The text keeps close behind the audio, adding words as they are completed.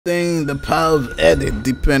Thing the power of edit,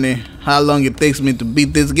 depending how long it takes me to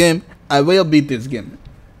beat this game, I will beat this game.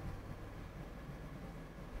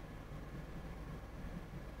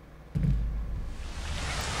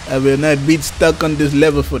 I will not be stuck on this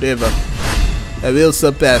level forever. I will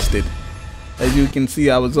surpass it. As you can see,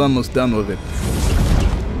 I was almost done with it.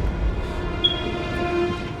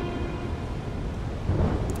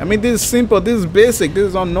 I mean, this is simple, this is basic, this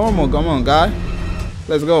is on normal. Come on, guy.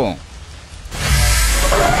 Let's go.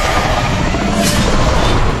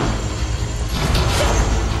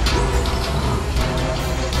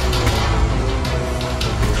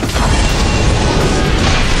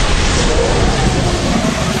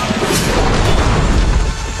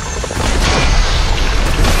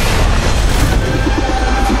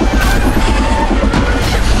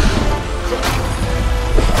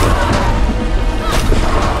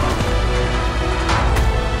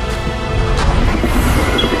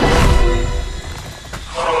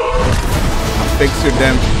 Fix your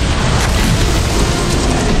damn.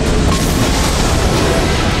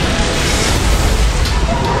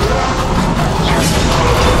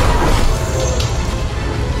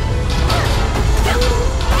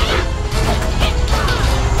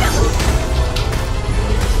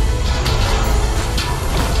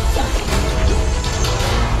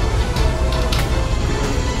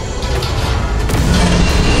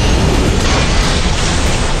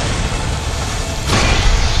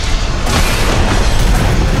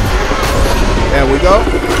 There we go.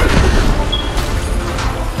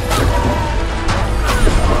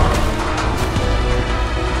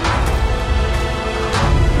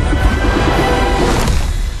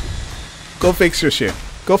 Go fix your shit.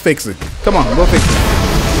 Go fix it. Come on, go fix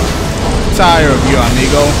it. Tired of you,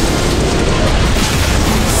 amigo.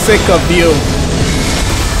 Sick of you.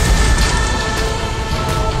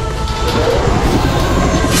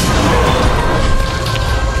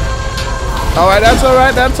 Alright, that's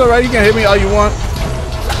alright, that's alright. You can hit me all you want.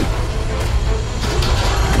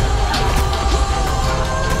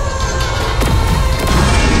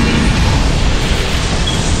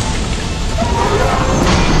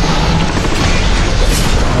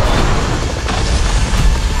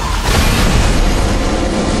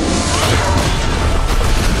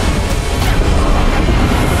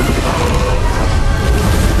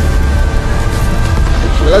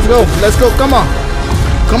 Let's go, come on.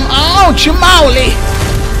 Come on, Chimoli!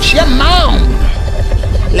 Chimon!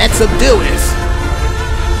 Let's do this.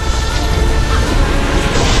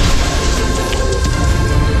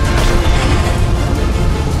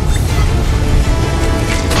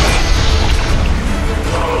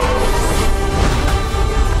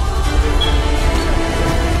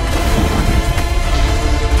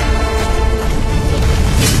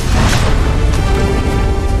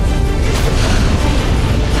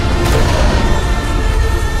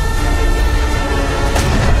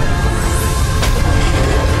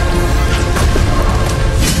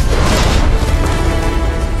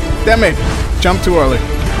 Damn it! Jump too early.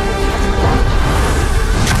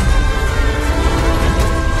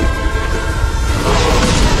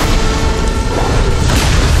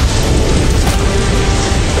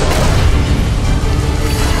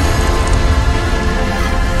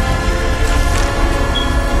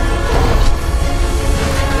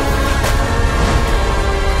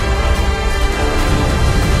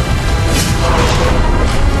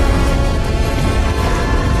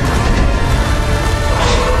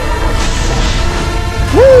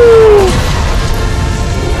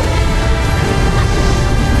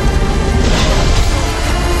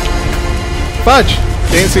 Fudge!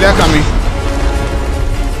 Didn't see that coming.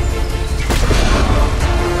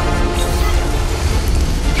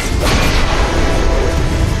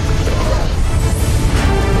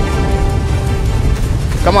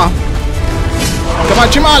 Come on. Come on,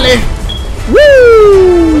 Chimali!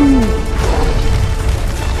 Woo!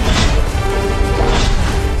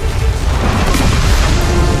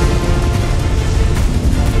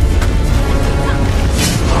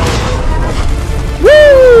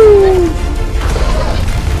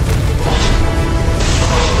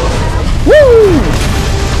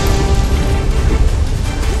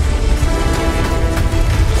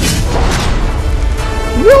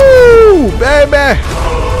 Woo, baby!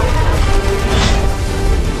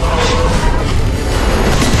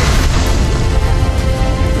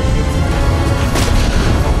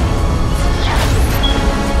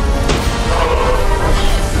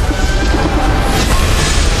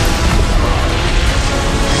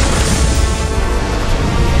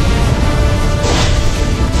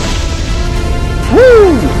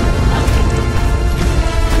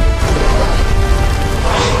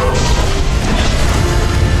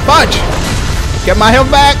 Get my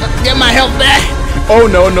health back. Get my health back. Oh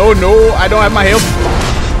no, no, no. I don't have my health.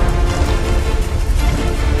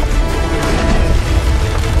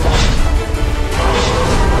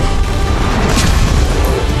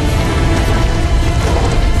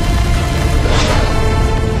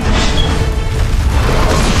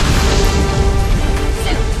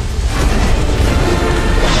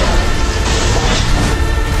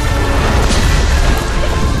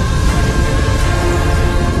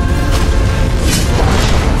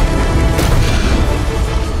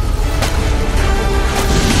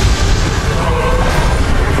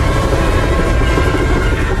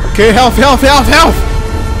 Okay, health, health, health, health!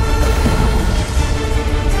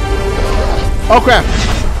 Oh crap.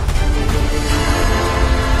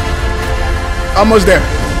 Almost there.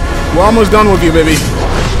 We're almost done with you, baby.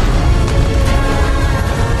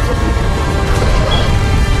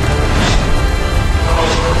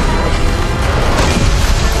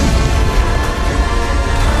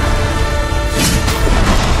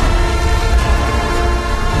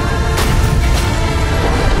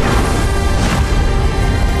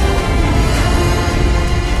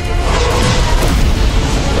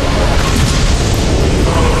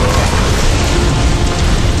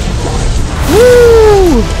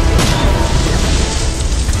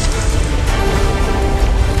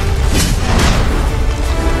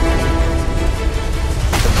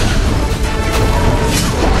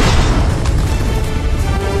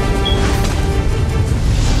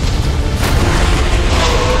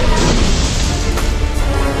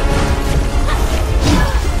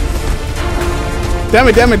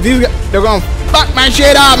 Damn it, these guys, they're gonna fuck my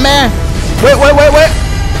shit up, man. Wait.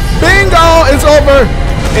 Bingo, it's over.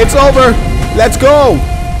 It's over. Let's go.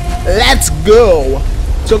 Let's go.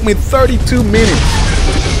 Took me 32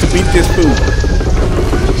 minutes to beat this fool.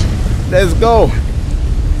 Let's go.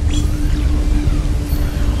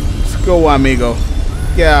 Let's go, amigo.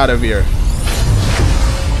 Get out of here.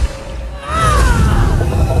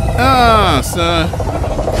 Son.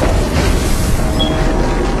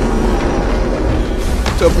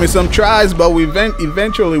 Took me some tries, but we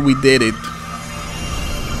eventually we did it.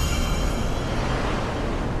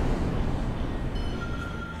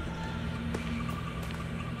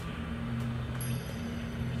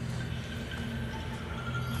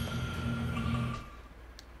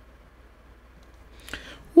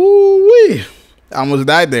 Woo-wee. I almost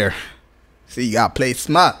died there. See, you gotta play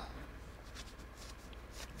smart.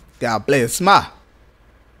 Gotta play smart.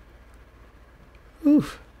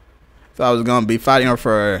 Oof. So I was gonna be fighting her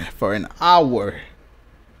for an hour.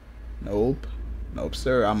 Nope,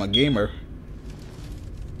 sir. I'm a gamer.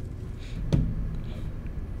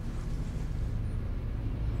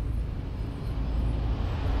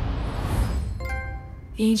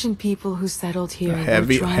 The ancient people who settled here were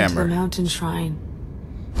heavy drawn hammer. to the mountain shrine.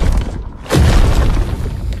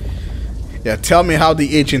 Yeah, tell me how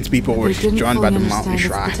the ancient people were They didn't drawn fully by the understand mountain its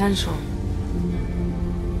shrine. potential.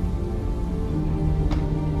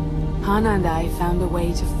 Hana and I found a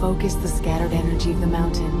way to focus the scattered energy of the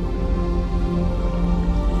mountain.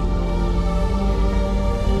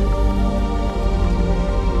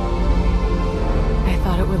 I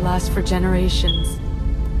thought it would last for generations.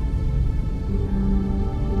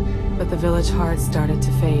 But the village heart started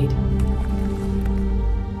to fade.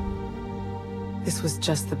 This was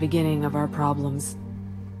just the beginning of our problems.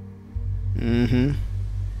 Mm-hmm.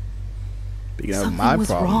 Beginning of my was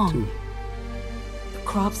problem wrong. too.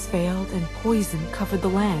 Crops failed and poison covered the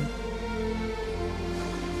land.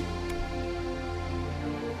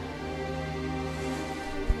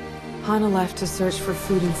 Hana left to search for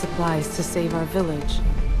food and supplies to save our village.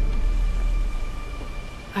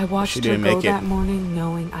 I watched her go that morning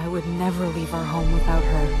knowing I would never leave our home without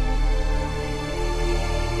her.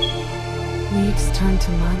 Weeks turned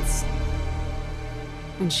to months,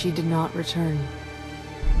 and she did not return.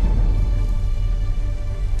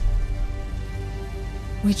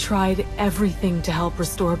 We tried everything to help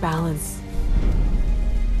restore balance,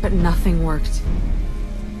 but nothing worked.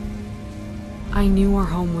 I knew our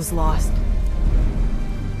home was lost,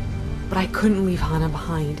 but I couldn't leave Hana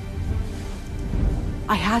behind.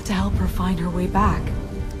 I had to help her find her way back.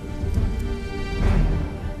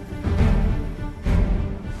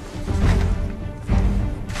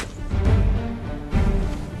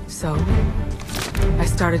 So, I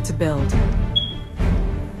started to build.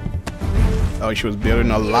 Oh, she was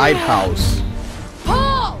building a lighthouse.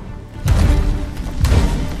 Paul!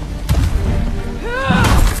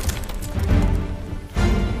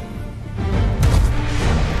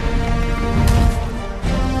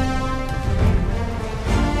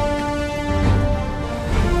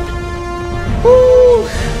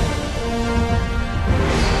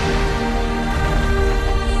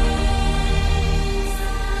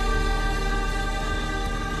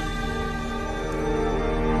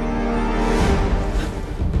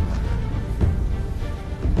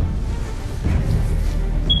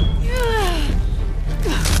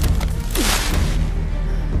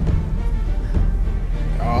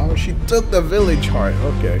 took the village heart.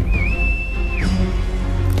 Okay.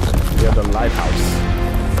 Yeah, the lighthouse.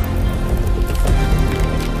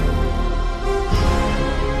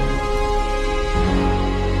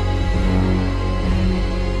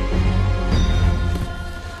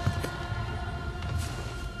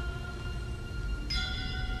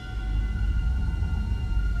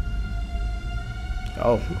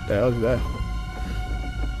 Oh, what the hell is that?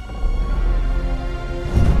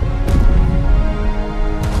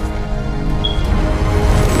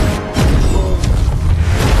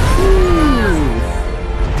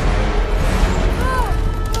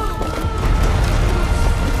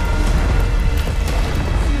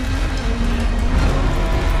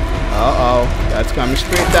 Uh-oh, that's coming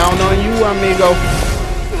straight down on you, amigo.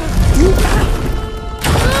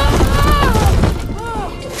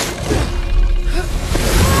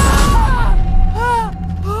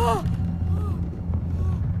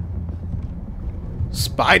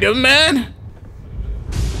 Spider-Man?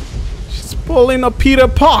 She's pulling a Peter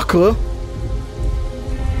Parker.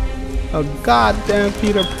 A goddamn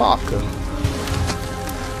Peter Parker.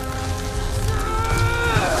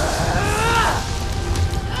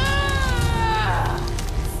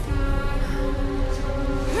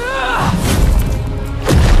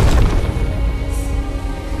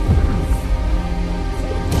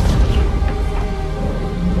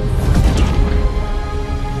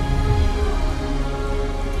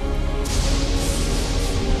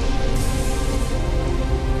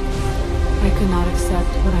 I could not accept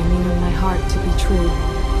what I knew in my heart to be true.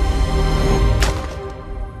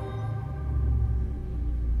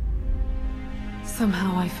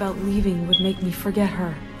 Somehow I felt leaving would make me forget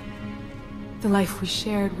her. The life we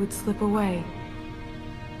shared would slip away.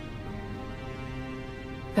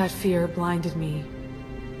 That fear blinded me,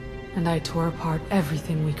 and I tore apart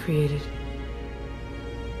everything we created.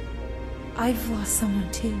 I've lost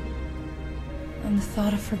someone too, and the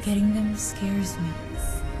thought of forgetting them scares me.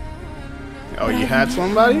 Oh, you had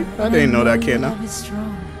somebody? I didn't know that, kid. Love is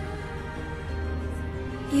strong.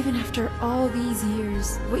 Even after all these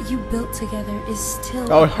years, what you built together is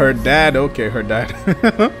still. Oh, her dad. Okay, her dad.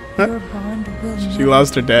 Your bond will She never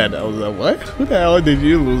lost her dad. I was like, what? Who the hell did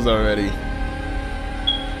you lose already?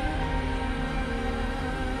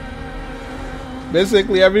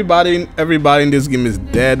 Basically, everybody in this game is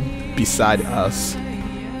dead beside us.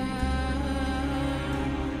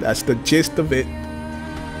 That's the gist of it.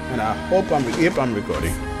 And I hope I'm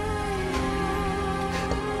recording.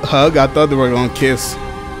 Hug, I thought they were gonna kiss.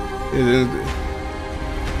 Is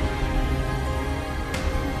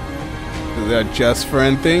that a just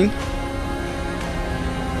friend thing?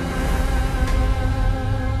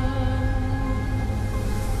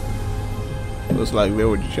 Looks like they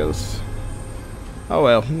were just. Oh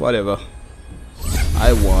well, whatever.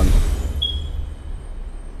 I won.